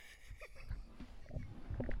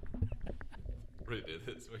redo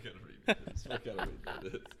this. We gotta redo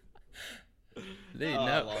this. Dude, I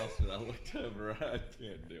no. lost it. I looked over. I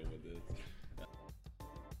can't deal with this.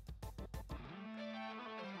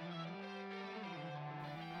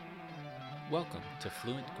 Welcome to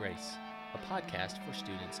Fluent Grace, a podcast for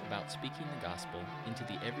students about speaking the gospel into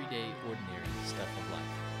the everyday, ordinary stuff of life.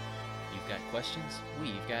 You've got questions,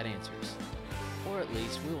 we've got answers. Or at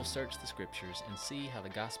least we will search the scriptures and see how the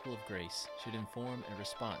gospel of grace should inform a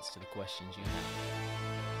response to the questions you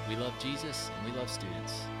have. We love Jesus and we love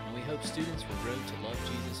students, and we hope students will grow to love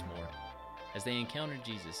Jesus more as they encounter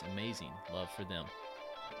Jesus' amazing love for them.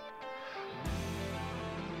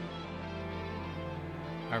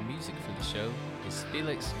 Our music for the show is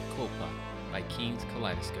Felix Kolpa by Keen's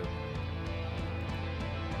Kaleidoscope.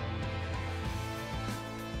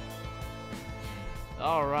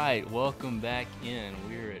 All right, welcome back in.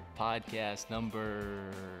 We're at podcast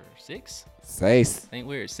number 6? I think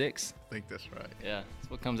we're at 6. I think that's right. Yeah, it's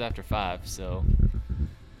what comes after 5. So,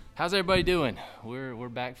 how's everybody doing? We're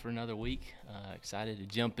back for another week. Excited to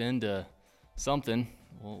jump into something.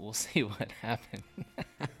 We'll see what happens.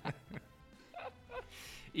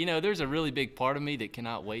 You know, there's a really big part of me that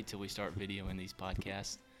cannot wait till we start videoing these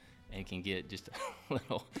podcasts and can get just a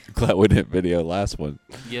little Glad we didn't video last one.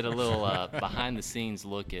 behind the scenes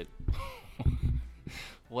look at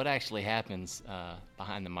what actually happens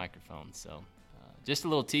behind the microphone. So just a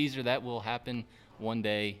little teaser that will happen one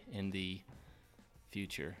day in the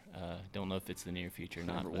future. Don't know if it's the near future or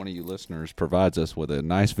not. One of you listeners provides us with a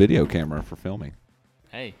nice video camera for filming.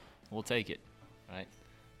 Hey, we'll take it, right?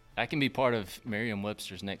 That can be part of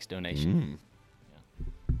Merriam-Webster's next donation.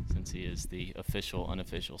 Since he is the official,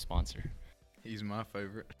 unofficial sponsor. He's my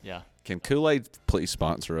favorite. Yeah. Can Kool-Aid please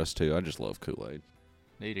sponsor us too? I just love Kool-Aid.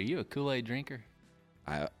 Dude, are you a Kool-Aid drinker?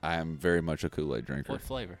 I am very much a Kool-Aid drinker. What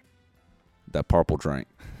flavor? That purple drink.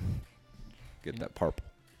 Get that purple.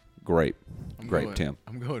 Grape. Grape, Tim.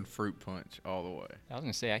 I'm going fruit punch all the way. I was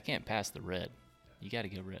going to say, I can't pass the red. You got to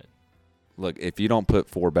go red. Look, if you don't put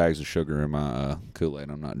 4 bags of sugar in my Kool-Aid,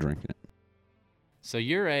 I'm not drinking it. So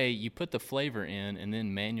you put the flavor in and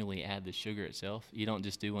then manually add the sugar itself? You don't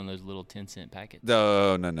just do one of those little 10-cent packets?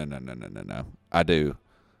 No. I do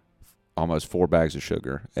almost 4 bags of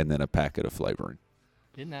sugar and then a packet of flavoring.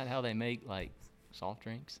 Isn't that how they make, like, soft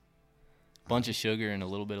drinks? Bunch of sugar and a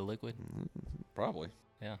little bit of liquid? Probably.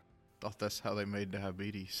 Yeah. Thought that's how they made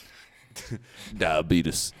diabetes.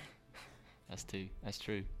 Diabetes. That's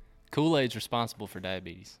true. Kool-Aid's responsible for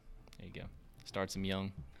diabetes. There you go. Starts them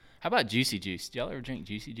young. How about Juicy Juice? Did y'all ever drink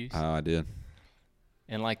Juicy Juice? Oh, I did.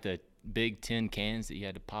 And like the big tin cans that you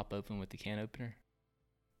had to pop open with the can opener?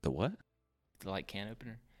 The what? The like can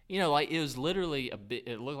opener. You know, like it was literally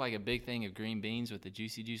it looked like a big thing of green beans with the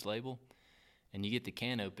Juicy Juice label. And you get the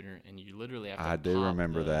can opener and you literally have to I do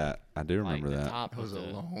remember that. I do remember the that. Top That was a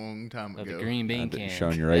long time of ago. the green bean can.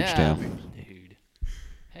 Showing your age, yeah, Tim. Dude.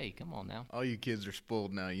 Hey, come on now. All you kids are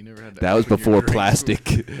spoiled now. You never had to. That was open your before drinks. plastic.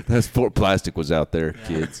 That's before plastic was out there, Yeah.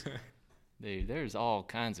 kids. Dude, there's all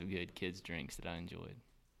kinds of good kids' drinks that I enjoyed.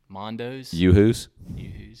 Mondo's. Yoo-hoos?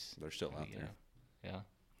 Yoo-hoos. They're still out there. Yeah.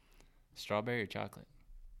 Strawberry or chocolate?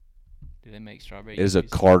 Do they make strawberry It is a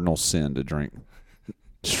Yoo-hoos? cardinal sin to drink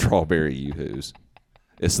strawberry Yoo-hoos.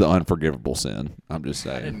 It's the unforgivable sin. I'm just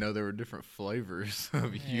I didn't saying. know there were different flavors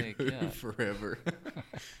of you yeah. forever.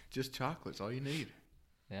 Just chocolate's all you need.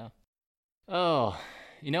 Yeah. Oh,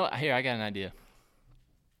 you know what? Here, I got an idea.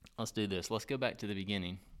 Let's do this. Let's go back to the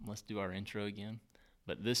beginning. Let's do our intro again.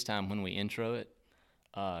 But this time when we intro it,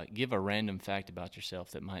 give a random fact about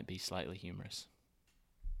yourself that might be slightly humorous.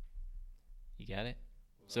 You got it?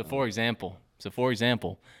 So for example,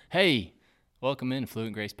 hey, welcome in to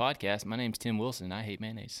Fluent Grace Podcast. My name's Tim Wilson, and I hate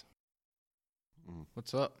mayonnaise.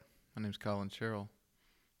 What's up? My name's Colin Sherrill.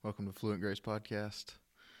 Welcome to Fluent Grace Podcast.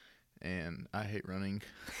 And I hate running.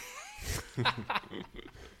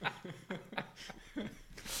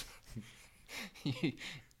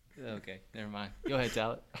 Okay, never mind. Go ahead,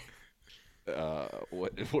 Tyler.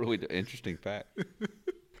 What do we do? Interesting fact.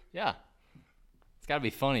 Yeah. It's got to be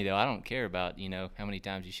funny, though. I don't care about, how many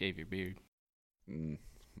times you shave your beard. Let me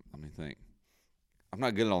think. I'm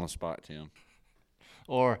not good on the spot, Tim.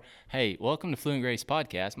 Or, hey, welcome to Fluent Grace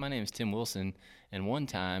Podcast. My name is Tim Wilson, and one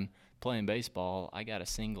time playing baseball, I got a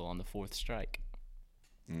single on the 4th strike.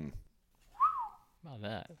 How about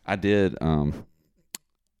that? I did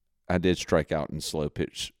strike out in slow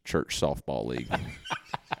pitch church softball league,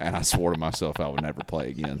 and I swore to myself I would never play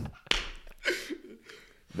again.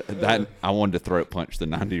 That I wanted to throat punch the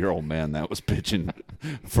 90-year-old man that was pitching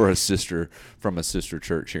for a sister from a sister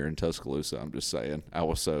church here in Tuscaloosa. I'm just saying, I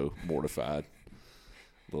was so mortified.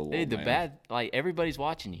 Dude, everybody's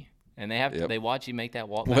watching you. And they have to, Yep. they watch you make that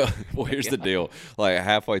walk. Well, back. here's the deal. Like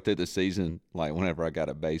halfway through the season, like whenever I got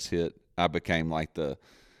a base hit, I became like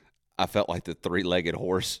I felt like the three-legged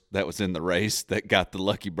horse that was in the race that got the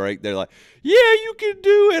lucky break. They're like, "Yeah, you can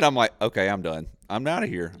do it." I'm like, "Okay, I'm done. I'm out of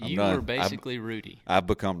here. I'm You done." were basically Rudy. I've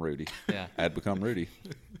become Rudy. Yeah. I'd become Rudy.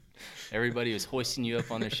 Everybody was hoisting you up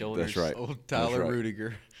on their shoulders. That's right. Old Tyler right.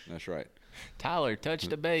 Rudiger. That's right. Tyler, touch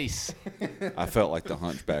the base. I felt like the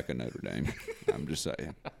Hunchback of Notre Dame. I'm just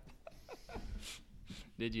saying.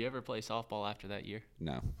 Did you ever play softball after that year?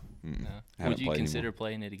 No. No. Haven't Would you played consider anymore.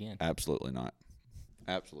 playing it again? Absolutely not.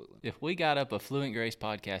 Absolutely. If we got up a Fluent Grace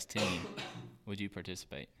podcast team, would you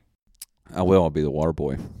participate? I will. I'll be the water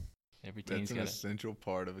boy. Every team's That's an got essential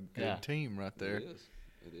part of a good Yeah. team right there. It is.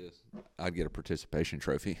 It is. I'd get a participation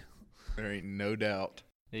trophy. There ain't no doubt.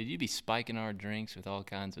 Dude, you'd be spiking our drinks with all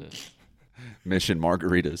kinds of. Mission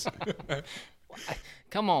margaritas.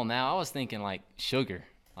 Come on now. I was thinking like sugar,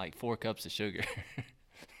 like 4 cups of sugar.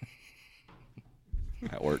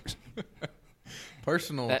 That works.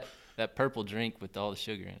 Personal. that purple drink with all the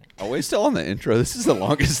sugar in it. Are we still on the intro? This is the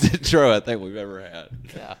longest intro I think we've ever had.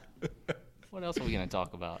 Yeah. What else are we gonna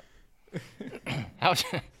talk about? How's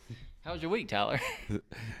your week, Tyler?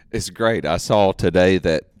 It's great. I saw today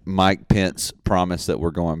that Mike Pence promised that we're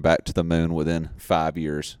going back to the moon within 5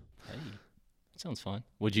 years. Hey, that sounds fun.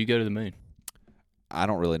 Would you go to the moon? I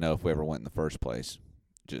don't really know if we ever went in the first place.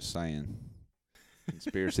 Just saying.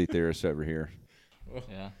 Conspiracy theorists over here.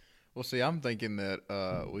 Yeah. Well, see, I'm thinking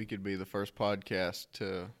that we could be the first podcast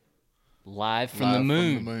to. Live from Live the from the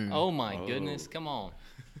moon. moon. Oh my goodness! Come on.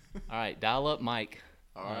 All right, dial up Mike.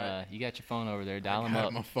 All right. You got your phone over there. Dial I him got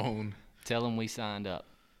up. my phone. Tell him we signed up.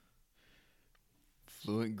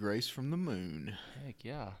 Fluent Grace from the moon. Heck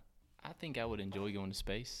yeah. I think I would enjoy going to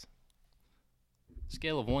space.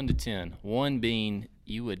 Scale of 1 to 10. 1 being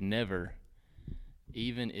you would never,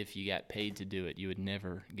 even if you got paid to do it, you would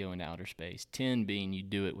never go into outer space. 10 being you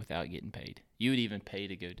do it without getting paid. You would even pay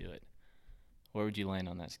to go do it. Where would you land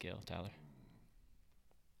on that scale, Tyler?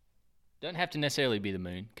 Doesn't have to necessarily be the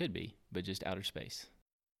moon. Could be, but just outer space.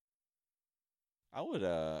 I would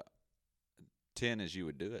 10 as you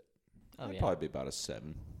would do it. Oh, I'd yeah. probably be about a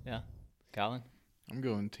 7. Yeah. Colin? I'm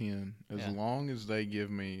going 10. As Yeah. long as they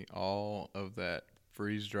give me all of that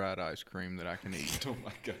freeze-dried ice cream that I can eat. Oh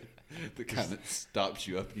my god. The kind that stops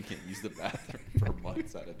you up and you can't use the bathroom for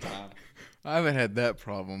months at a time. I haven't had that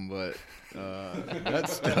problem, but that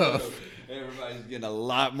stuff. Everybody's getting a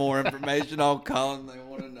lot more information on Colin than they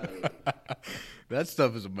want to know. That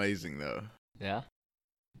stuff is amazing, though. Yeah.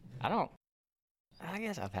 I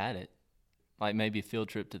guess I've had it. Like maybe a field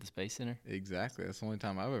trip to the Space Center. Exactly. That's the only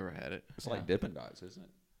time I've ever had it. It's like Dippin' Dots, isn't it?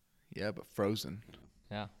 Yeah, but frozen.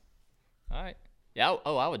 Yeah. All right. Yeah.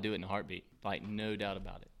 I would do it in a heartbeat. Like, no doubt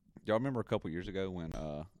about it. Y'all remember a couple years ago when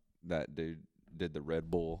that dude did the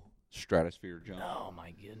Red Bull stratosphere jump? Oh,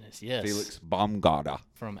 my goodness. Yes. Felix Baumgartner.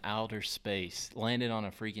 From outer space. Landed on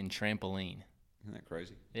a freaking trampoline. Isn't that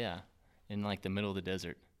crazy? Yeah. In like the middle of the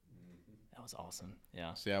desert. That was awesome.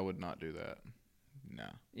 Yeah. See, I would not do that. No.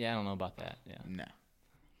 Yeah, I don't know about that. Yeah. No.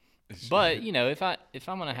 But, you know, if I'm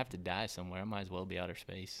going to have to die somewhere, I might as well be outer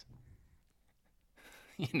space.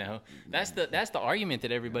 You know, that's the argument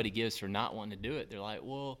that everybody gives for not wanting to do it. They're like,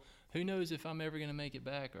 well, who knows if I'm ever going to make it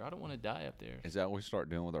back, or I don't want to die up there. Is that what we start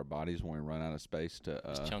doing with our bodies when we run out of space to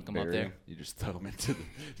Just chunk 'em up bury there? 'em? You just throw them into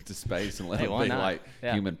to space and let Hey, them why be not? like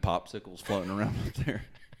Yeah. human popsicles floating around up there.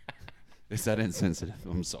 Is that insensitive?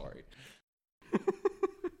 I'm sorry.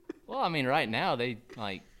 Well, I mean, right now they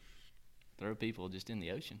like throw people just in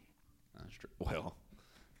the ocean. That's true. Well,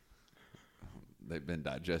 they've been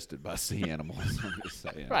digested by sea animals. I'm just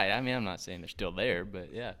saying. Right. I mean, I'm not saying they're still there,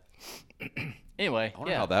 but yeah. Anyway, I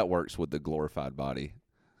wonder yeah. how that works with the glorified body.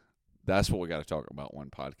 That's what we got to talk about one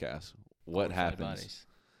podcast. What Glorified happens? bodies.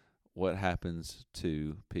 What happens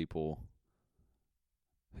to people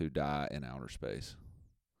who die in outer space?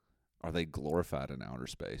 Are they glorified in outer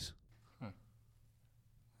space?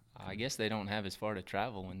 I guess they don't have as far to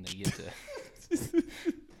travel when they get to.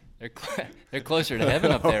 They're closer to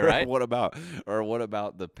heaven up there, right? What about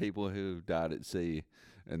the people who died at sea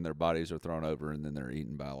and their bodies are thrown over and then they're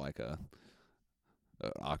eaten by like a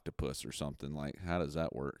octopus or something? Like, how does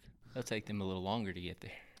that work? It'll take them a little longer to get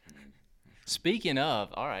there. Speaking of,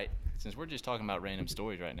 all right, since we're just talking about random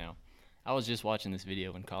stories right now, I was just watching this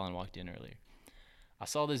video when Colin walked in earlier. I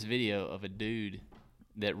saw this video of a dude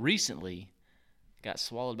that recently got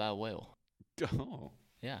swallowed by a whale. Oh,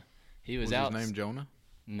 Yeah. He was Was out. his name Jonah?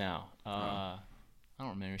 No. I don't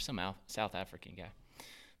remember. Some South African guy.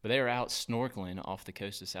 But they were out snorkeling off the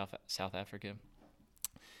coast of South Africa.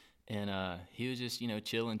 And he was just,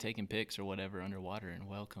 chilling, taking pics or whatever underwater, and a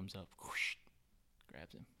whale comes up, whoosh,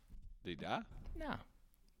 grabs him. Did he die? No,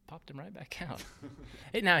 popped him right back out.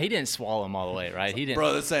 Now, he didn't swallow him all the way, right? He didn't.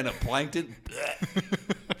 Bro, this ain't a plankton.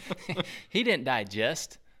 He didn't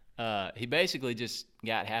digest. He basically just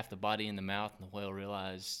got half the body in the mouth, and the whale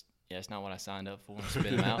realized, yeah, it's not what I signed up for, and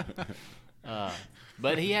spit him out.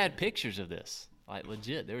 But he had pictures of this, like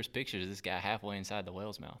legit. There was pictures of this guy halfway inside the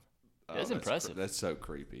whale's mouth. It was impressive. That's so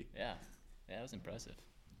creepy. Yeah, it was impressive.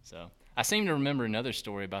 So I seem to remember another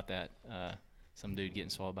story about that. Some dude getting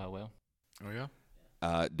swallowed by a whale. Oh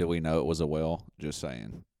yeah. Do we know it was a whale? Just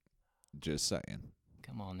saying.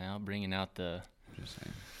 Come on now, bringing out the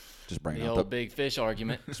Just bringing the out old big fish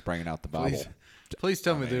argument. Just bringing out the Bible. Please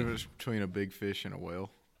tell me the difference between a big fish and a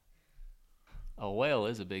whale. A whale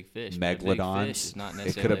is a big fish. But a big fish is not Megalodons. necessarily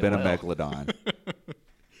It could have been a whale. megalodon.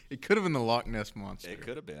 It could have been the Loch Ness monster. It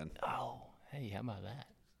could have been. Oh, hey, how about that?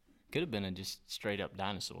 Could have been a just straight up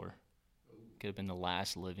dinosaur. Could have been the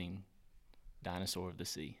last living dinosaur of the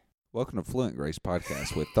sea. Welcome to Fluent Grace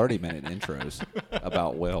Podcast with 30-minute intros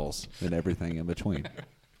about whales and everything in between.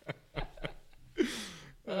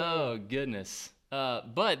 Oh, goodness.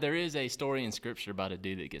 But there is a story in Scripture about a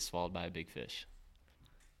dude that gets swallowed by a big fish.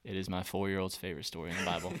 It is my 4-year-old's favorite story in the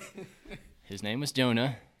Bible. His name was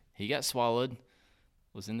Jonah. He got swallowed,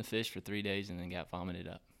 was in the fish for 3 days, and then got vomited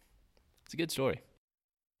up. It's a good story.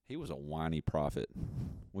 He was a whiny prophet.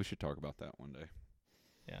 We should talk about that one day.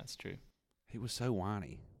 Yeah, it's true. He was so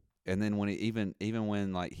whiny. And then when he even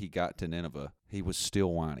when like he got to Nineveh, he was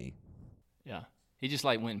still whiny. Yeah. He just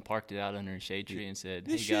went and parked it out under a shade tree and said,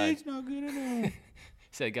 This "Hey, God." shade's not good at all.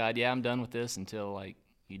 Said, "God, yeah, I'm done with this until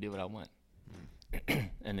you do what I want."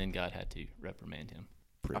 And then God had to reprimand him.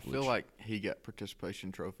 Privilege. I feel like he got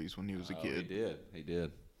participation trophies when he was a kid. He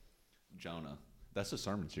did. Jonah. That's a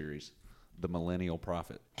sermon series. The Millennial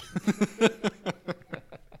Prophet.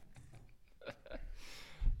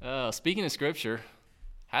 Speaking of Scripture,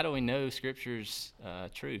 how do we know Scripture's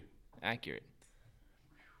true, accurate?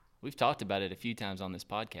 We've talked about it a few times on this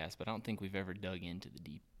podcast, but I don't think we've ever dug into the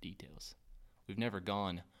deep details. We've never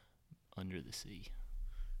gone under the sea.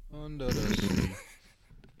 Under the sea.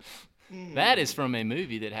 That is from a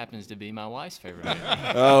movie that happens to be my wife's favorite movie.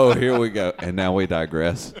 Oh, here we go. And now we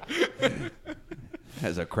digress.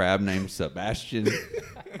 Has a crab named Sebastian.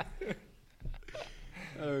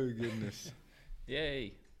 Oh, goodness.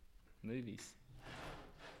 Yay, movies.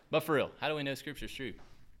 But for real, how do we know Scripture's true?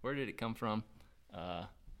 Where did it come from?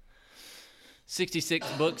 66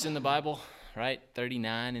 books in the Bible, right?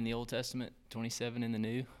 39 in the Old Testament, 27 in the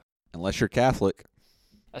New. Unless you're Catholic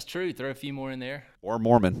That's true. Throw a few more in there. or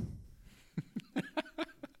Mormon.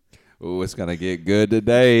 Ooh, it's going to get good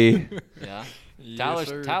today. Yeah. Yes,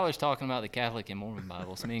 sir. Tyler's talking about the Catholic and Mormon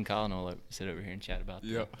Bibles. Me and Colin will sit over here and chat about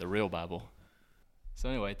the real Bible. So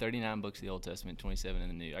anyway, 39 books of the Old Testament, 27 in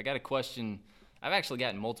the New. I got a question. I've actually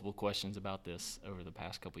gotten multiple questions about this over the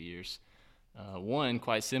past couple years. One,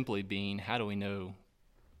 quite simply, being how do we know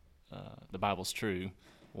the Bible's true?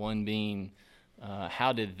 One being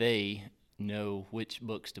how did they know which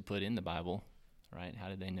books to put in the Bible, right? How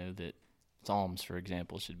did they know that Psalms, for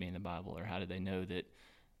example, should be in the Bible? Or how did they know that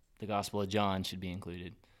the Gospel of John should be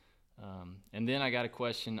included? And then I got a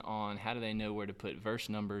question on how do they know where to put verse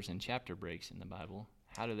numbers and chapter breaks in the Bible?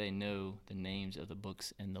 How do they know the names of the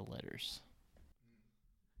books and the letters?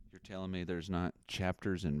 You're telling me there's not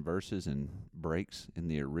chapters and verses and breaks in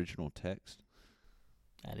the original text?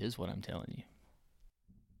 That is what I'm telling you.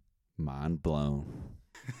 Mind blown.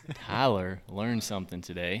 Tyler learned something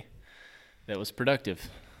today that was productive.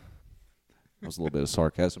 That was a little bit of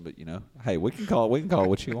sarcasm, but hey, we can call it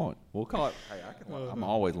what you want. We'll call it. Hey, I'm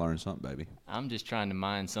always learning something, baby. I'm just trying to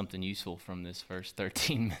mine something useful from this first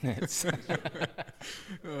 13 minutes.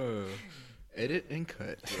 Edit and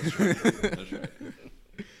cut. That's right.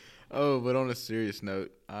 Oh, but on a serious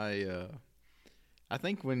note, I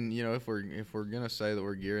think when if we're gonna say that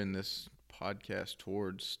we're gearing this podcast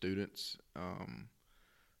towards students,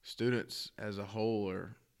 students as a whole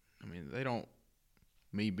they don't.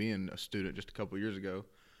 Me being a student just a couple years ago,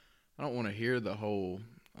 I don't want to hear the whole,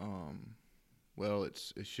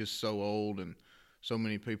 it's just so old and so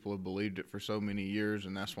many people have believed it for so many years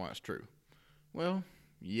and that's why it's true. Well,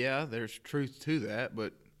 yeah, there's truth to that,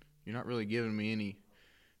 but you're not really giving me any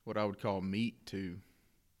what I would call meat to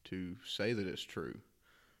say that it's true.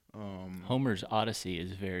 Homer's Odyssey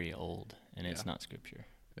is very old, and it's not Scripture.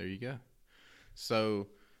 There you go. So,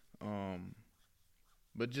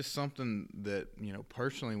 but just something that,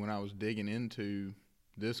 personally when I was digging into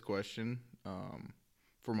this question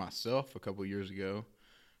for myself a couple years ago,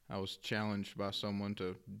 I was challenged by someone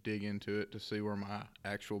to dig into it to see where my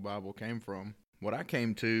actual Bible came from. What I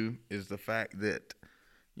came to is the fact that,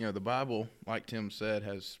 the Bible, like Tim said,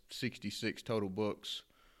 has 66 total books,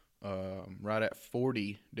 right at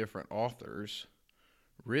 40 different authors,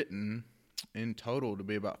 written in total to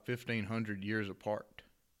be about 1,500 years apart.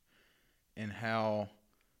 And how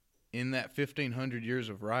in that 1,500 years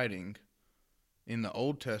of writing, in the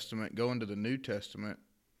Old Testament, going to the New Testament,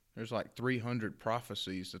 there's like 300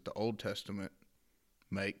 prophecies that the Old Testament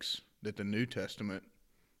makes that the New Testament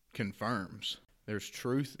confirms. There's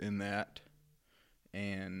truth in that,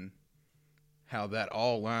 and how that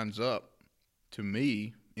all lines up, to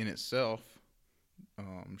me, in itself,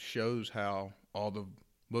 shows how all the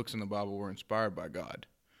books in the Bible were inspired by God.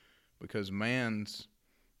 Because man's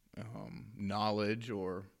knowledge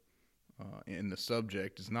or in the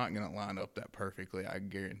subject is not going to line up that perfectly, I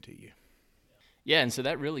guarantee you. Yeah, and so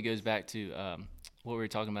that really goes back to what we were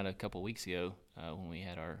talking about a couple weeks ago when we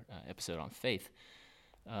had our episode on faith.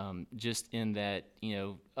 Just in that,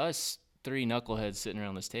 us three knuckleheads sitting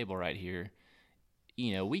around this table right here,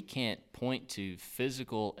 we can't point to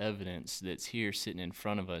physical evidence that's here sitting in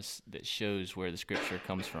front of us that shows where the Scripture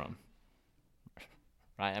comes from.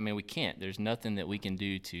 Right? I mean, we can't. There's nothing that we can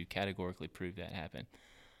do to categorically prove that happened.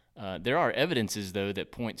 There are evidences, though,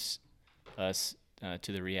 that points us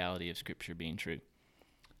to the reality of Scripture being true.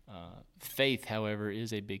 Faith, however,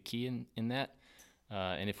 is a big key in that.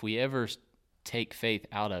 And if we ever take faith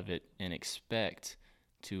out of it and expect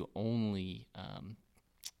to only,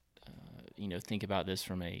 think about this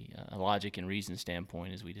from a logic and reason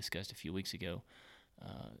standpoint, as we discussed a few weeks ago,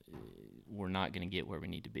 we're not going to get where we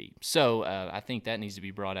need to be. So I think that needs to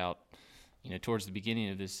be brought out, towards the beginning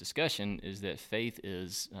of this discussion, is that faith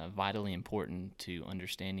is vitally important to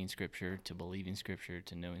understanding Scripture, to believing Scripture,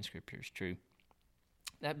 to knowing Scripture is true.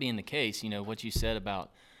 That being the case, what you said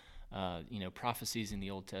about, prophecies in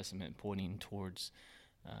the Old Testament pointing towards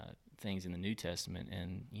things in the New Testament,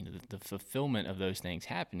 and, the fulfillment of those things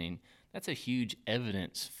happening, that's a huge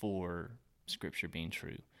evidence for Scripture being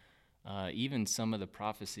true. Even some of the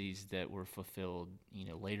prophecies that were fulfilled,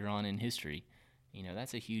 later on in history,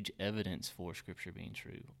 that's a huge evidence for Scripture being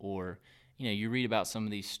true. Or, you read about some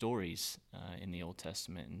of these stories in the Old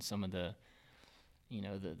Testament and some of the,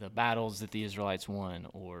 the battles that the Israelites won,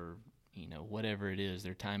 or, whatever it is,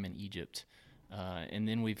 their time in Egypt. And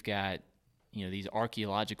then we've got, these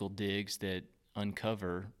archaeological digs that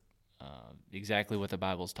uncover exactly what the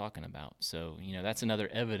Bible's talking about. So, that's another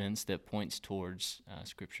evidence that points towards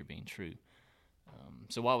Scripture being true.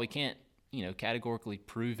 So while we can't, categorically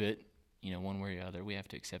prove it, one way or the other, we have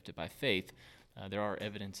to accept it by faith. There are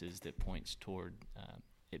evidences that points toward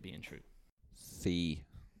it being true.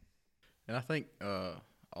 And I think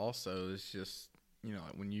also it's just,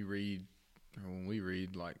 like when you read, or when we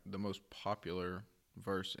read, like the most popular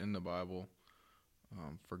verse in the Bible,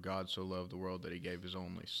 for God so loved the world that he gave his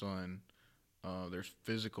only son, there's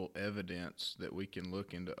physical evidence that we can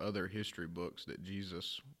look into other history books that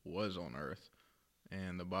Jesus was on earth,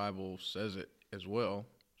 and the Bible says it as well.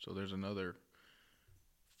 So there's another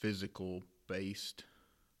physical-based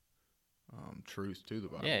truth to the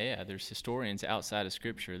Bible. Yeah. There's historians outside of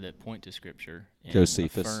Scripture that point to Scripture and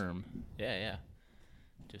Josephus. affirm. Yeah.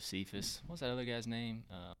 Josephus. What's that other guy's name?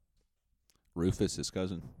 Rufus, his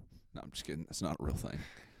cousin. No, I'm just kidding. That's not a real thing.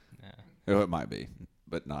 Nah. Oh, it might be,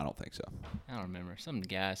 but no, I don't think so. I don't remember. Some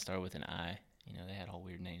guy started with an I. They had all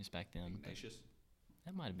weird names back then. Ignatius?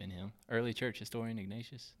 That might have been him. Early church historian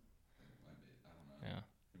Ignatius. Might be. I don't know. Yeah.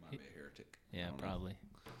 He might be a heretic. Yeah, probably.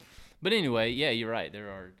 But anyway, yeah, you're right. There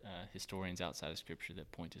are historians outside of Scripture that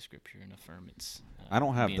point to Scripture and affirm it's I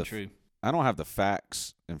don't have being true. I don't have the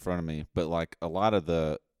facts in front of me, but like a lot of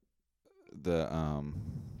the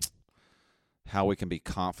how we can be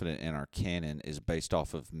confident in our canon is based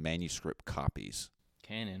off of manuscript copies.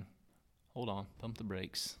 Canon. Hold on. Pump the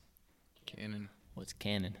brakes. Canon. What's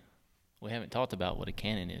canon? We haven't talked about what a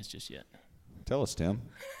canon is just yet. Tell us, Tim.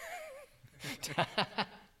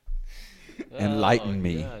 Enlighten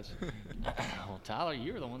me. Well, Tyler,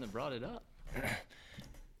 you were the one that brought it up.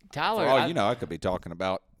 Tyler, I could be talking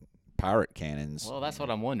about pirate cannons. Well, that's what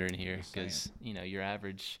I'm wondering here, because your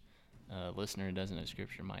average listener who doesn't know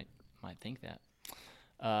Scripture might think that.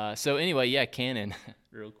 So anyway, yeah, canon.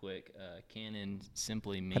 Real quick, canon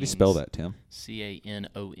simply means. How do you spell that, Tim?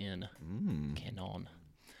 C-A-N-O-N. Canon.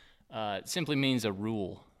 It simply means a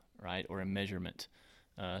rule, right, or a measurement.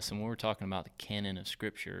 So when we're talking about the canon of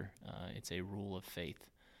Scripture, it's a rule of faith.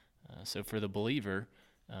 So for the believer,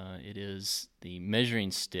 it is the measuring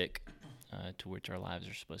stick to which our lives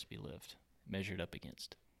are supposed to be lived, measured up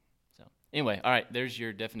against. So anyway, all right, there's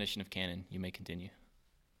your definition of canon. You may continue.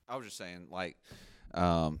 I was just saying, like,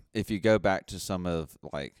 if you go back to some of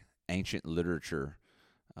like ancient literature,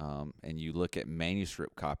 and you look at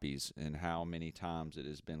manuscript copies and how many times it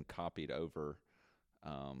has been copied over,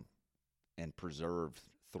 and preserved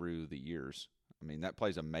through the years. I mean, that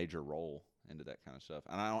plays a major role into that kind of stuff.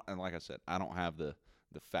 And like I said, I don't have the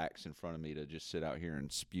facts in front of me to just sit out here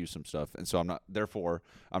and spew some stuff. And so I'm not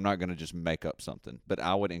going to just make up something. But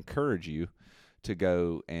I would encourage you to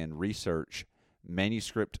go and research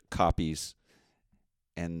manuscript copies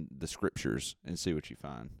and the scriptures and see what you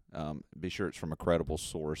find. Be sure it's from a credible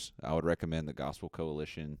source. I would recommend the Gospel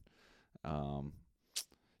Coalition.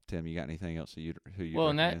 Tim, you got anything else who you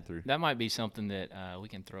recommend through? That might be something that we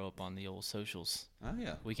can throw up on the old socials. Oh,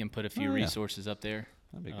 yeah. We can put a few resources up there.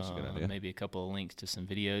 That'd be a good idea. Maybe a couple of links to some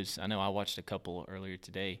videos. I know I watched a couple earlier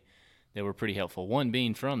today that were pretty helpful. One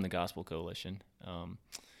being from the Gospel Coalition, and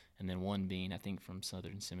then one being, I think, from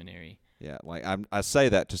Southern Seminary. Yeah, like I say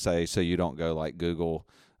that to say so you don't go like Google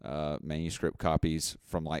manuscript copies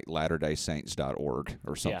from like latterdaysaints.org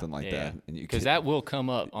or something like that. Because that will come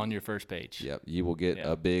up on your first page. Yep, you will get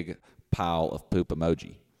a big pile of poop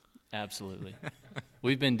emoji. Absolutely.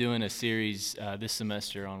 We've been doing a series this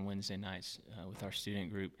semester on Wednesday nights with our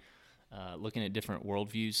student group, looking at different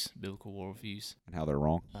worldviews, biblical worldviews. And how they're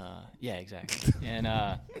wrong. Yeah, exactly.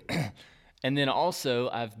 And then also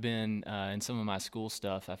I've been, in some of my school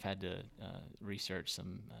stuff, I've had to research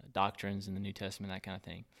some doctrines in the New Testament, that kind of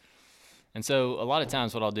thing. And so a lot of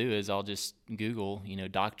times what I'll do is I'll just Google,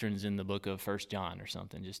 doctrines in the book of 1 John or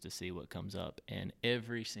something just to see what comes up. And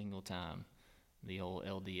every single time the old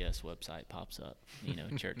LDS website pops up,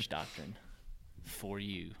 church doctrine for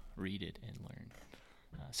you. Read it and learn.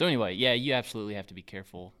 So anyway, yeah, you absolutely have to be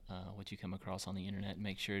careful what you come across on the internet and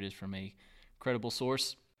make sure it is from a credible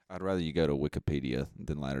source. I'd rather you go to Wikipedia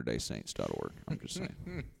than latterdaysaints.org. I'm just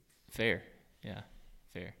saying. Fair. Yeah,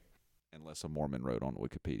 fair. Unless a Mormon wrote on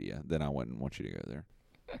Wikipedia, then I wouldn't want you to go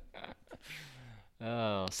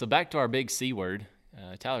there. So back to our big C word.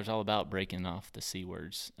 Tyler's all about breaking off the C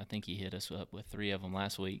words. I think he hit us up with 3 of them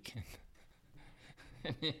last week.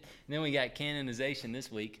 And then we got canonization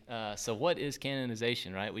this week. So what is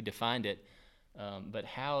canonization, right? We defined it, but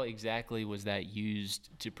how exactly was that used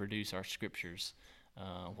to produce our scriptures,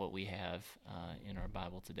 what we have in our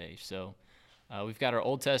Bible today? So we've got our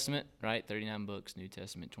Old Testament, right, 39 books, New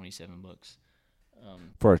Testament, 27 books.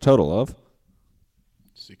 For a total of?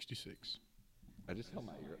 66. I just held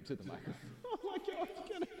my ear up to the microphone. Oh, my God.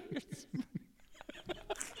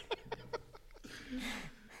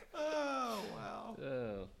 Oh, wow.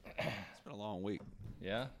 Oh. It's been a long week.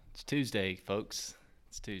 Yeah, it's Tuesday, folks.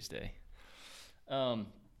 It's Tuesday.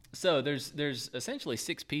 So there's essentially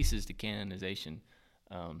 6 pieces to canonization,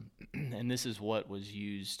 and this is what was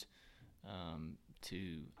used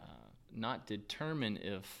to not determine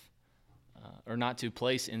if, or not to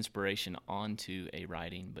place inspiration onto a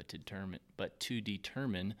writing, but to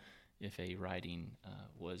determine if a writing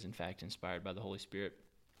was in fact inspired by the Holy Spirit.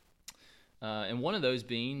 And one of those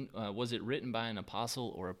being, was it written by an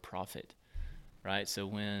apostle or a prophet? Right? So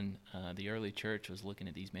when the early church was looking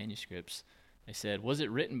at these manuscripts, they said, was it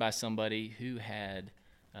written by somebody who had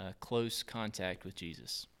close contact with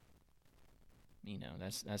Jesus?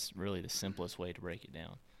 That's really the simplest way to break it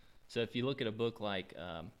down. So if you look at a book like,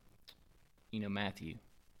 Matthew,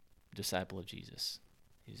 disciple of Jesus,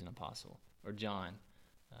 he's an apostle. Or John,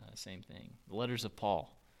 same thing. The letters of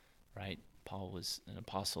Paul, right? Paul was an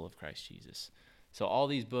apostle of Christ Jesus. So all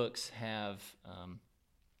these books have, I'm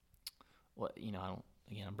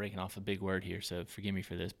breaking off a big word here, so forgive me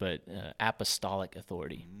for this, but apostolic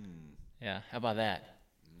authority. Yeah, how about that?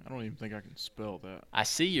 I don't even think I can spell that. I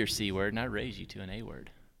see your C word, and I raise you to an A word.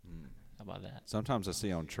 How about that? Sometimes I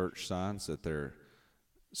see on church signs that their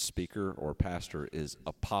speaker or pastor is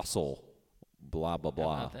apostle, blah, blah,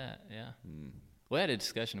 blah. How about that? Yeah. We had a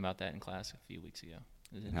discussion about that in class a few weeks ago.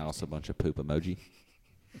 And how it's a bunch of poop emoji?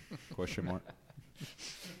 Question mark.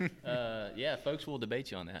 Yeah, folks will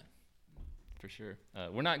debate you on that, for sure.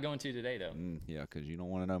 We're not going to today, though. Yeah, because you don't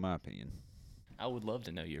want to know my opinion. I would love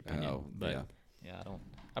to know your opinion, but I don't.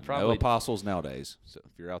 No apostles nowadays. So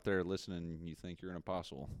if you're out there listening and you think you're an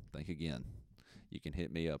apostle, think again. You can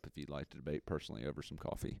hit me up if you'd like to debate personally over some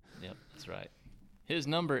coffee. Yep, that's right. His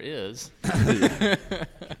number is.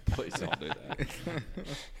 Please don't do that.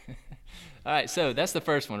 All right, so that's the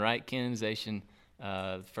first one, right? Canonization.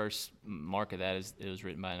 The first mark of that is it was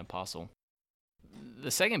written by an apostle.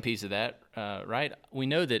 The second piece of that, right? We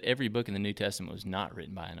know that every book in the New Testament was not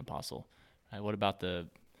written by an apostle. Right? What about the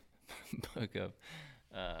book of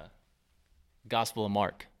Gospel of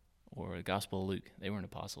Mark or the Gospel of Luke? They weren't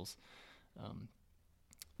apostles.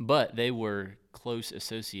 but they were close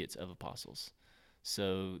associates of apostles.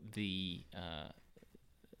 So the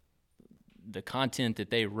content that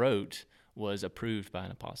they wrote was approved by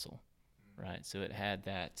an apostle, right? So it had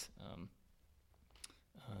that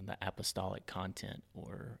the apostolic content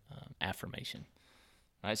or affirmation.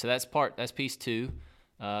 All right, so that's piece 2.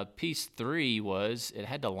 Piece 3 was it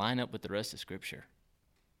had to line up with the rest of Scripture.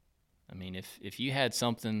 I mean, if you had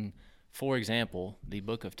something, for example, the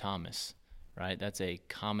Book of Thomas, right? That's a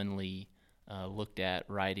commonly looked at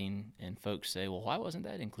writing, and folks say, well, why wasn't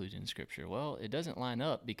that included in Scripture? Well, it doesn't line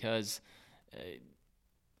up because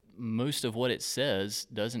most of what it says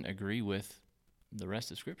doesn't agree with the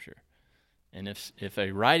rest of Scripture. And if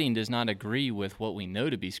a writing does not agree with what we know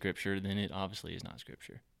to be Scripture, then it obviously is not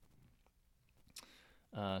Scripture.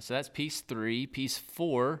 So that's piece 3. Piece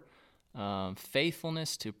 4,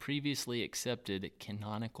 faithfulness to previously accepted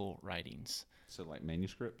canonical writings. So like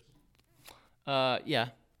manuscripts? Yeah.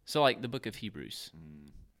 So like the book of Hebrews,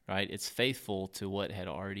 right? It's faithful to what had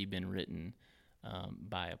already been written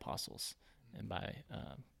by apostles and by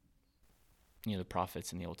the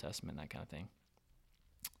prophets in the Old Testament, that kind of thing.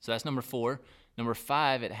 So that's number 4. Number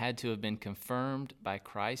 5, it had to have been confirmed by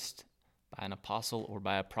Christ, by an apostle, or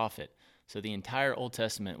by a prophet. So the entire Old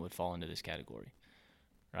Testament would fall into this category,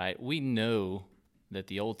 right? We know that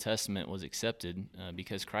the Old Testament was accepted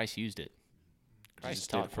because Christ used it.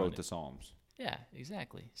 Christ wrote the Psalms. Yeah,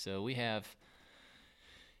 exactly. So we have,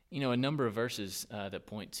 a number of verses that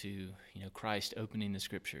point to, Christ opening the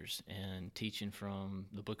Scriptures and teaching from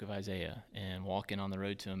the book of Isaiah and walking on the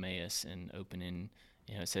road to Emmaus and opening.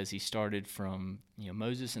 It says he started from,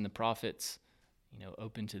 Moses and the prophets,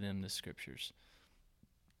 open to them the Scriptures.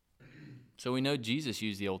 So we know Jesus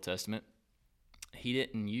used the Old Testament. He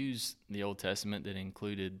didn't use the Old Testament that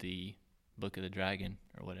included the Book of the Dragon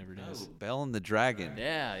or whatever it is. Oh, Bell and the Dragon.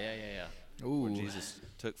 Yeah. Ooh. Where Jesus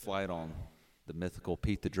took flight on the mythical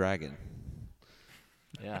Pete the Dragon.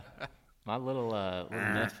 Yeah. My little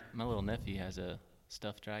nephew has a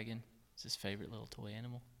stuffed dragon. It's his favorite little toy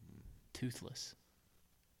animal. Toothless.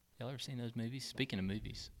 Y'all ever seen those movies? Speaking of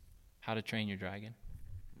movies, How to Train Your Dragon.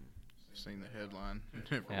 Seen the headline,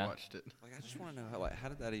 never watched it. Like, I just want to know how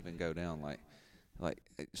did that even go down? Like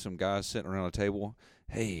some guys sitting around a table.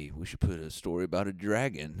 Hey, we should put a story about a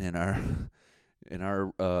dragon in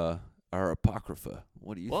our apocrypha.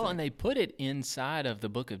 What do you think? Well, and they put it inside of the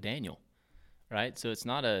book of Daniel, right? So it's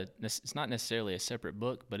not necessarily a separate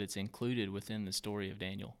book, but it's included within the story of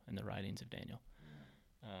Daniel and the writings of Daniel.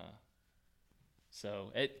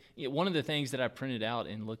 So one of the things that I printed out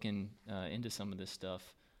in looking into some of this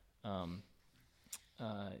stuff,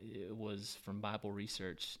 it was from Bible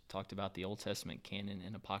Research, talked about the Old Testament canon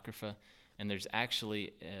and Apocrypha, and there's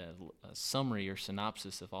actually a summary or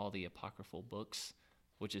synopsis of all the apocryphal books,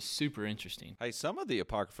 which is super interesting. Hey, some of the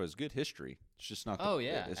Apocrypha is good history. It's just not. It's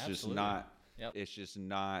absolutely. just not. Yep. It's just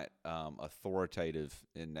not authoritative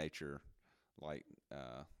in nature, like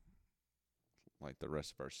the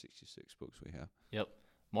rest of our 66 books we have. Yep.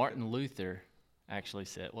 Martin Luther actually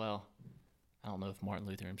said, well, I don't know if Martin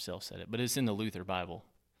Luther himself said it, but it's in the Luther Bible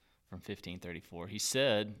from 1534. He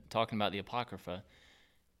said, talking about the Apocrypha,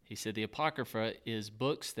 he said, the Apocrypha is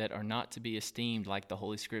books that are not to be esteemed like the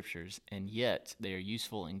Holy Scriptures, and yet they are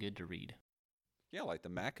useful and good to read. Yeah, like the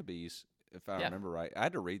Maccabees, if I remember right. I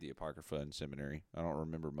had to read the Apocrypha in seminary. I don't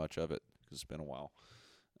remember much of it because it's been a while.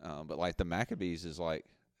 But like the Maccabees is like,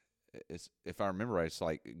 if I remember right, it's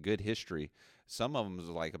like good history. Some of them is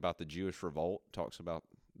like about the Jewish revolt, talks about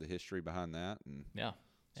the history behind that, and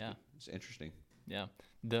it's interesting. Yeah,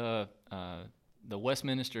 the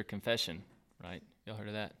Westminster Confession, right? Y'all heard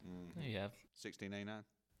of that? There you have 1689,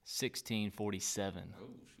 1647. Oh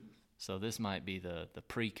shoot! So this might be the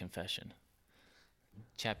pre-confession,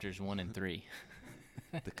 chapters 1 and 3.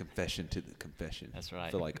 The confession to the confession. That's right.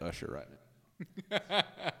 I feel like Usher right now.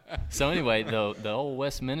 So anyway, the old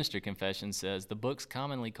Westminster Confession says, the books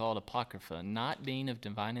commonly called Apocrypha, not being of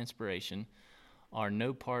divine inspiration, are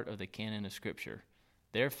no part of the canon of Scripture,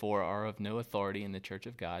 therefore are of no authority in the Church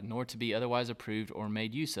of God, nor to be otherwise approved or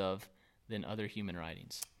made use of than other human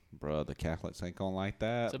writings. Bruh, the Catholics ain't gonna like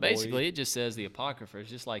that. So basically, it just says the Apocrypha is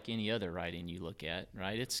just like any other writing you look at,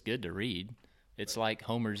 right? It's good to read. It's like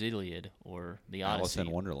Homer's Iliad or the Odyssey. Alice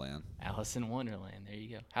in Wonderland. Alice in Wonderland. There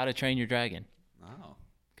you go. How to Train Your Dragon. Oh.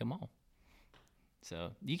 Come on.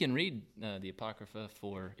 So you can read the Apocrypha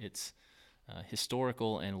for its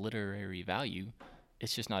historical and literary value.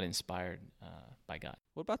 It's just not inspired by God.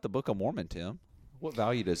 What about the Book of Mormon, Tim? What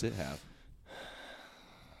value does it have?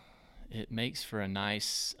 It makes for a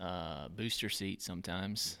nice booster seat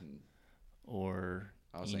sometimes, or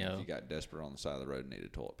I was thinking if you got desperate on the side of the road and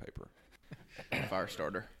needed toilet paper.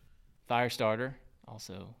 Firestarter. Firestarter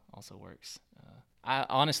also works.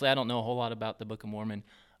 I don't know a whole lot about the Book of Mormon,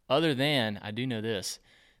 other than I do know this.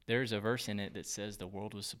 There's a verse in it that says the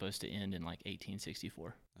world was supposed to end in like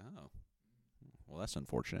 1864. Oh, well, that's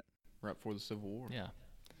unfortunate. Right before the Civil War. Yeah.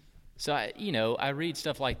 So I read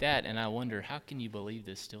stuff like that, and I wonder, how can you believe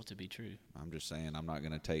this still to be true? I'm just saying, I'm not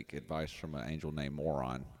going to take advice from an angel named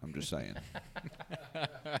Moron. I'm just saying.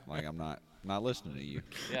 Like, I'm not listening to you.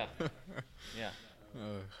 Yeah. Yeah.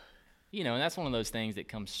 And that's one of those things that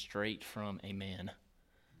comes straight from a man,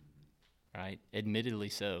 right? Admittedly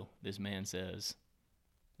so, this man says,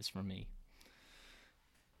 it's from me.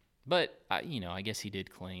 But, I guess he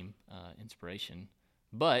did claim inspiration.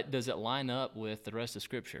 But does it line up with the rest of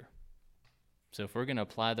Scripture? So if we're going to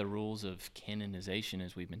apply the rules of canonization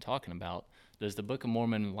as we've been talking about, does the Book of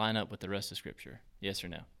Mormon line up with the rest of Scripture? Yes or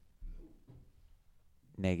no?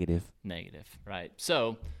 Negative, right.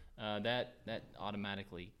 So that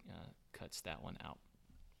automatically cuts that one out.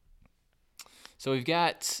 So we've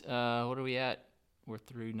got, what are we at? We're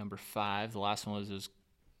through number 5. The last one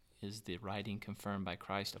is the writing confirmed by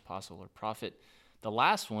Christ, apostle, or prophet. The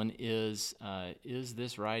last one is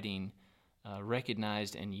this writing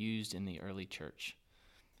recognized and used in the early church?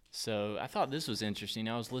 So I thought this was interesting.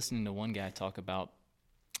 I was listening to one guy talk about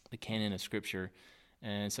the canon of Scripture,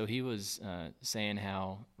 and so he was saying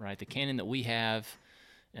how, right, the canon that we have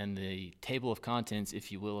and the table of contents,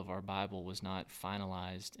 if you will, of our Bible was not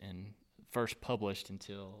finalized and first published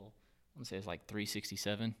until, I want to say it's like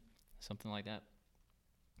 367, something like that.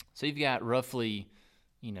 So you've got roughly,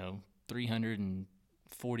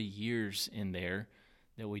 340 years in there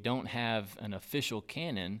that we don't have an official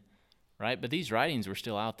canon, right? But these writings were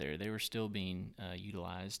still out there. They were still being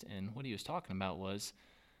utilized. And what he was talking about was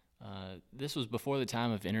this was before the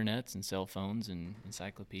time of internets and cell phones and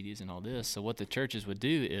encyclopedias and all this. So what the churches would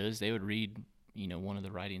do is they would read, one of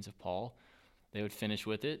the writings of Paul. They would finish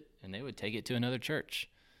with it, and they would take it to another church.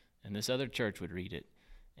 And this other church would read it.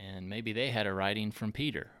 And maybe they had a writing from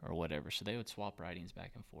Peter or whatever. So they would swap writings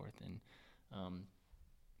back and forth. And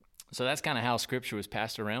so that's kind of how Scripture was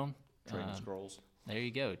passed around. Trading scrolls. There you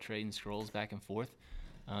go, trading scrolls back and forth.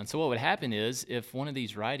 And so what would happen is if one of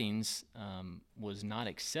these writings was not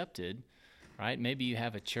accepted, right, maybe you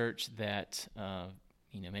have a church that,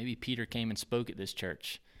 maybe Peter came and spoke at this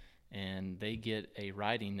church, and they get a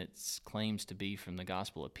writing that claims to be from the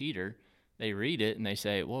Gospel of Peter. They read it, and they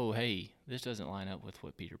say, whoa, hey, this doesn't line up with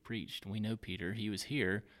what Peter preached. We know Peter. He was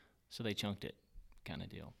here, so they chunked it, kind of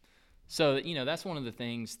deal. So, that's one of the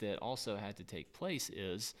things that also had to take place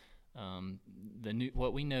is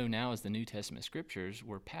what we know now as the New Testament Scriptures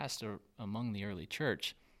were passed among the early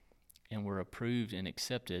church and were approved and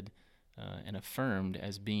accepted and affirmed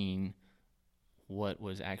as being what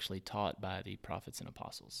was actually taught by the prophets and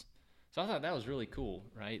apostles. So I thought that was really cool,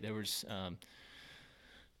 right? There was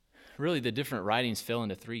really the different writings fell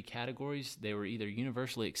into 3 categories. They were either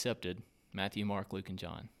universally accepted, Matthew, Mark, Luke, and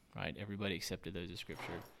John, right? Everybody accepted those as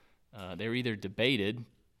Scripture. They were either debated.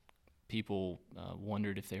 People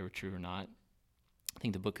wondered if they were true or not. I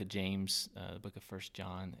think the book of James, the book of 1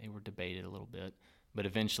 John, they were debated a little bit, but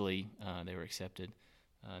eventually they were accepted.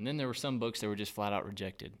 And then there were some books that were just flat out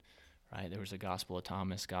rejected, right? There was the Gospel of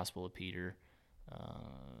Thomas, Gospel of Peter, a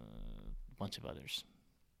bunch of others.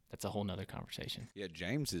 That's a whole nother conversation. Yeah,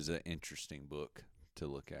 James is an interesting book to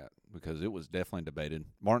look at because it was definitely debated.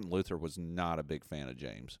 Martin Luther was not a big fan of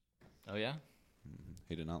James. Oh, yeah?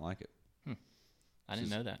 He did not like it. I didn't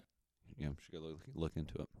know that. Yeah, should go look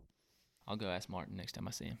into it. I'll go ask Martin next time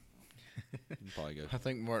I see him. You can probably go. I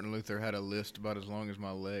think Martin Luther had a list about as long as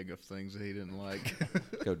my leg of things that he didn't like.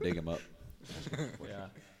 Go dig him up. Yeah.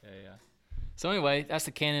 So anyway, that's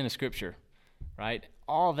the canon of Scripture, right?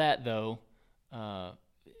 All that, though,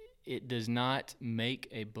 it does not make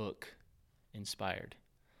a book inspired,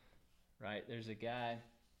 right? There's a guy,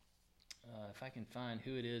 if I can find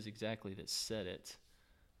who it is exactly that said it,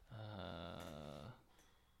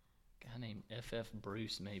 guy named F.F.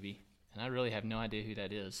 Bruce maybe, and I really have no idea who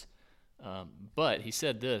that is. But he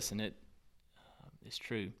said this, and it is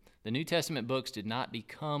true. The New Testament books did not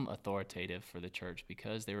become authoritative for the church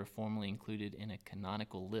because they were formally included in a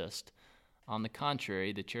canonical list. On the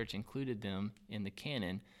contrary, the church included them in the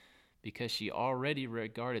canon because she already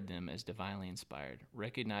regarded them as divinely inspired,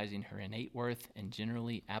 recognizing her innate worth and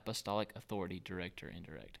generally apostolic authority, direct or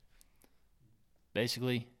indirect.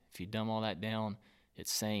 Basically, if you dumb all that down,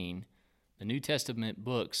 it's saying the New Testament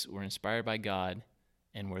books were inspired by God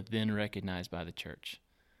and were then recognized by the church.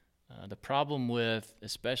 The problem with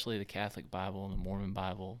especially the Catholic Bible and the Mormon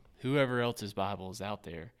Bible, whoever else's Bible is out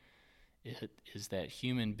there, is that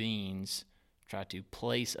human beings try to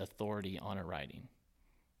place authority on a writing,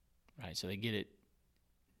 right? So they get it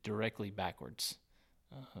directly backwards.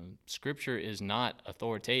 Scripture is not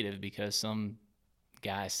authoritative because some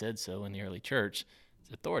guy said so in the early church.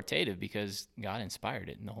 It's authoritative because God inspired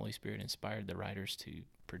it and the Holy Spirit inspired the writers to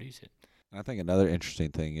produce it. I think another interesting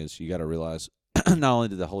thing is you got to realize not only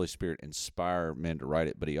did the Holy Spirit inspire men to write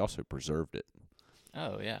it, but he also preserved it.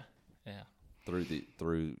 Oh, yeah. Through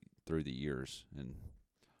the years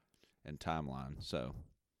and timeline. So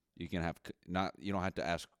you can have you don't have to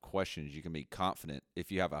ask questions. You can be confident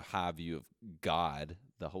if you have a high view of God,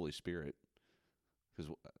 the Holy Spirit,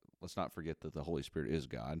 because let's not forget that the Holy Spirit is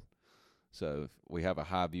God. So if we have a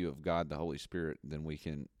high view of God, the Holy Spirit, then we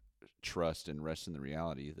can trust and rest in the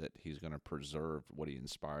reality that he's going to preserve what he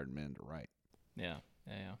inspired men to write. Yeah.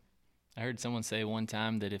 I heard someone say one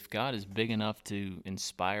time that if God is big enough to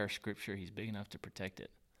inspire Scripture, he's big enough to protect it.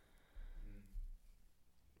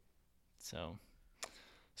 So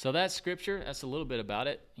that's Scripture. That's a little bit about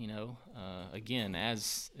it. Again,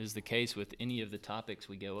 as is the case with any of the topics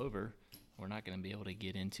we go over, we're not going to be able to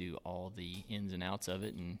get into all the ins and outs of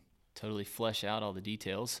it and totally flesh out all the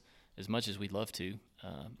details as much as we'd love to.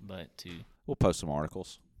 We'll post some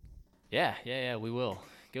articles. Yeah, we will.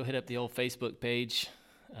 Go hit up the old Facebook page.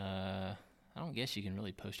 I don't guess you can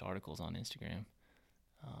really post articles on Instagram.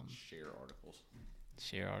 Share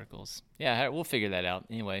articles. Yeah, we'll figure that out.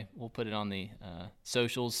 Anyway, we'll put it on the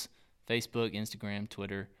socials, Facebook, Instagram,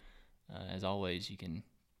 Twitter. As always, you can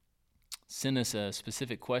send us a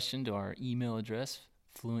specific question to our email address,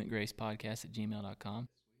 fluentgracepodcast@gmail.com.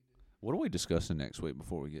 What are we discussing next week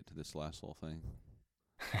before we get to this last little thing?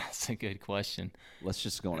 That's a good question. Let's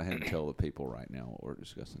just go ahead and tell the people right now what we're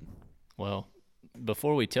discussing. Well,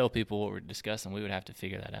 before we tell people what we're discussing, we would have to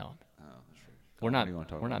figure that out. Oh, that's true.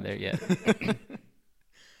 We're not there yet.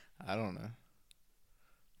 I don't know.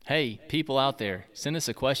 Hey, people out there, send us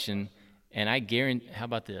a question, and I guarantee. How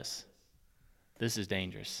about this? This is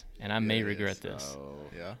dangerous, and I may regret this. Oh,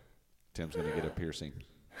 Yeah. Tim's going to get a piercing.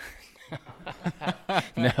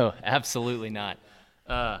 No, absolutely not.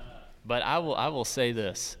 But I will say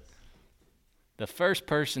this. The first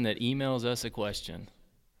person that emails us a question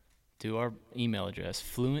to our email address,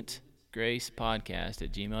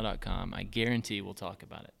 fluentgracepodcast@gmail.com, I guarantee we'll talk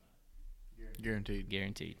about it.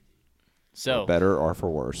 Guaranteed. So For better or for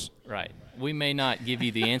worse. right. We may not give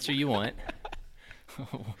you the answer you want.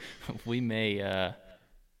 We may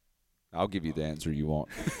I'll give you the answer you want.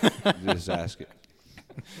 Just ask it.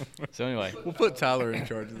 so anyway. We'll put Tyler in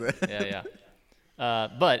charge of that. Yeah.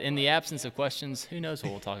 But in the absence of questions, who knows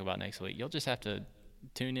what we'll talk about next week? You'll just have to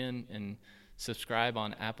tune in and subscribe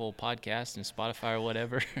on Apple Podcasts and Spotify or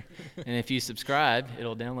whatever. And if you subscribe,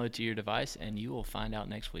 it'll download to your device, and you will find out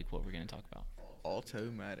next week what we're going to talk about.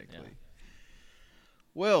 Automatically. Yeah.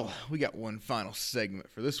 Well, we got one final segment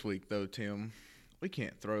for this week, though, Tim. We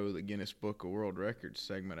can't throw the Guinness Book of World Records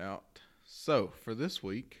segment out. So, for this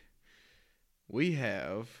week, we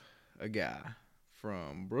have a guy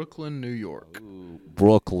from Brooklyn, New York. Ooh,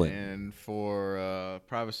 Brooklyn. And for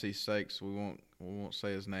privacy's sakes, we won't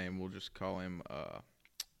say his name. We'll just call him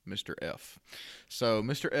Mr. F. So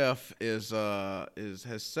Mr. F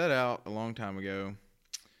has set out a long time ago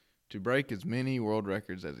to break as many world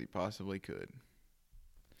records as he possibly could.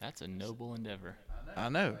 That's a noble endeavor. I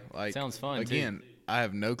know. Sounds fun, Again, too. I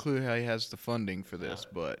have no clue how he has the funding for this,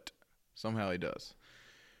 but somehow he does.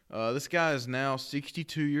 This guy is now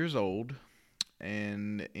 62 years old.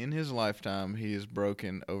 And in his lifetime, he has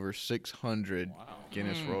broken over 600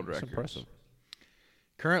 Guinness World That's Records. impressive.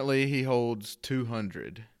 Currently, he holds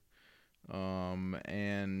 200.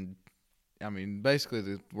 And, I mean, basically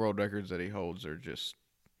the world records that he holds are just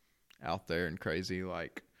out there and crazy,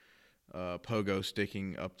 like pogo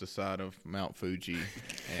sticking up the side of Mount Fuji.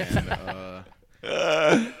 And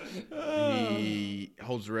he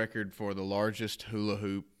holds the record for the largest hula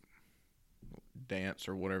hoop dance,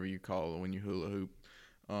 or whatever you call it when you hula hoop,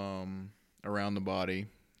 around the body.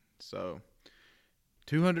 So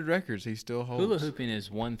 200 records he still holds. Hula hooping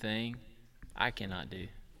is one thing I cannot do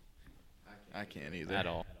I can't either. at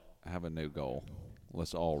all. I have a new goal.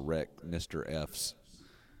 Let's all wreck Mr. F's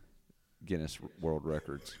Guinness World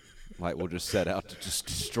Records. Like, we'll just set out to just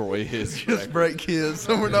destroy his Just record. break his,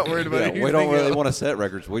 so we're not worried about Yeah, anything we don't really else. want to set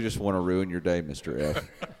records. We just want to ruin your day, Mr.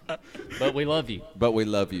 F. But we love you. But we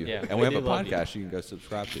love you. Yeah, and we we have do a love you. podcast you can go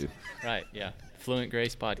subscribe to. Right, yeah. Fluent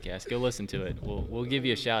Grace Podcast. Go listen to it. We'll give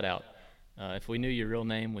you a shout out. If we knew your real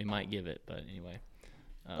name, we might give it. But anyway.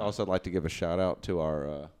 Also, I'd like to give a shout out to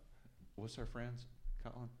our, what's our friends,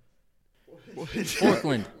 Colin?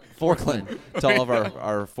 Forkland. Forkland. To all of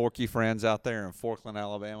our Forky friends out there in Forkland,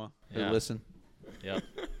 Alabama who Yeah. listen. Yep.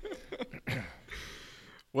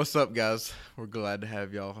 What's up, guys? We're glad to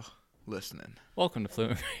have y'all listening. Welcome to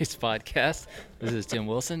Fluent Grace Podcast. This is Tim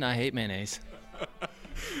Wilson. I hate mayonnaise.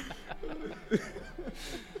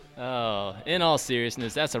 Oh, in all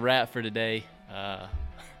seriousness, that's a wrap for today.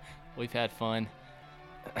 We've had fun,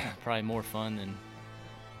 probably more fun than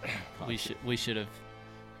we should have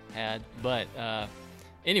had. But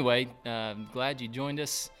anyway, glad you joined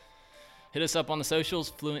us. Hit us up on the socials,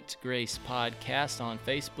 Fluent Grace Podcast on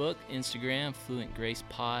Facebook, Instagram, Fluent Grace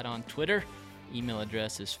Pod on Twitter. Email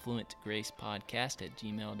address is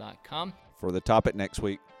fluentgracepodcast@gmail.com. For the topic next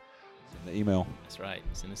week, send the email. That's right.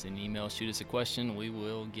 Send us an email, shoot us a question. We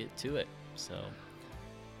will get to it. So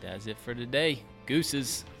that's it for today.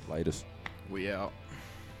 Gooses. Latest. We out.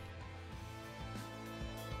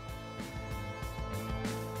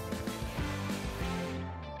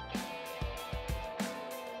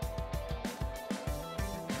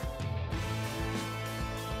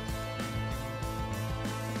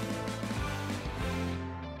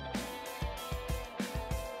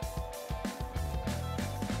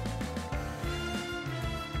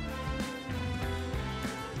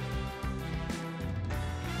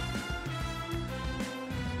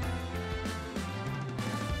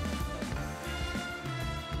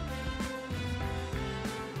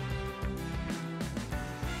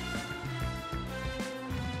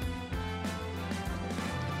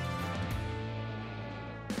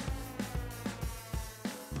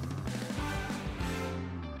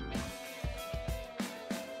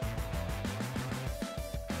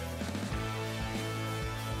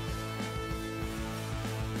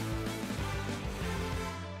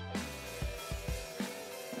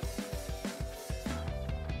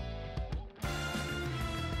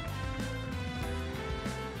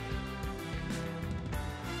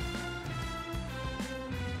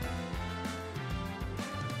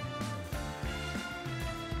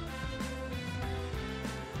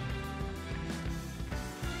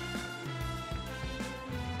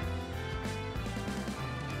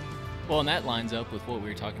 Well, and that lines up with what we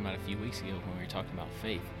were talking about a few weeks ago when we were talking about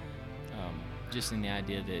faith. Just in the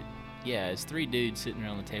idea that, yeah, as three dudes sitting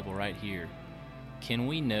around the table right here, can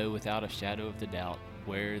we know without a shadow of the doubt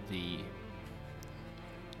where the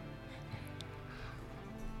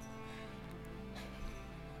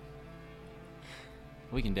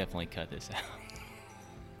we can definitely cut this out.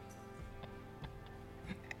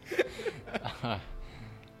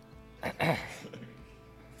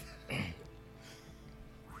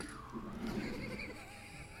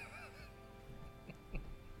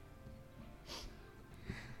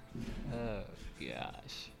 Oh,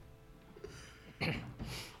 gosh.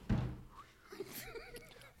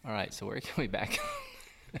 All right, so where can we back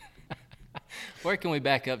where can we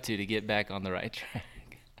back up to get back on the right track?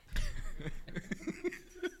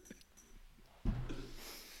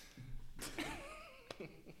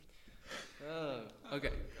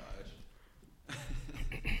 Okay.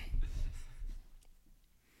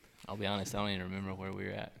 I'll be honest, I don't even remember where we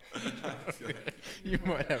were at. You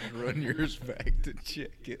might have to run yours back to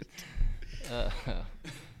check it.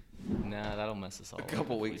 Nah, that'll mess us all A up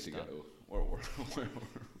couple if we weeks ago. stop. Where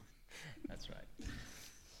That's right.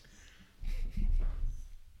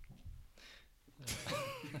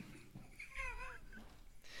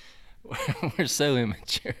 We're so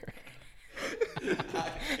immature.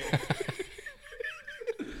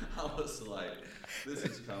 I was like, this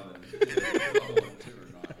is coming. I want to or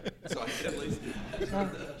not. So I at least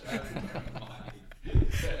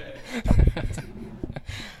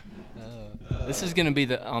This is going to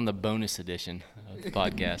be on the bonus edition of the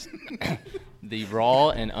podcast. The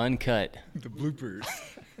raw and uncut. The bloopers.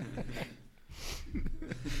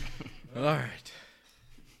 All right.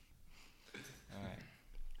 All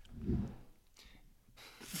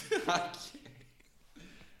right.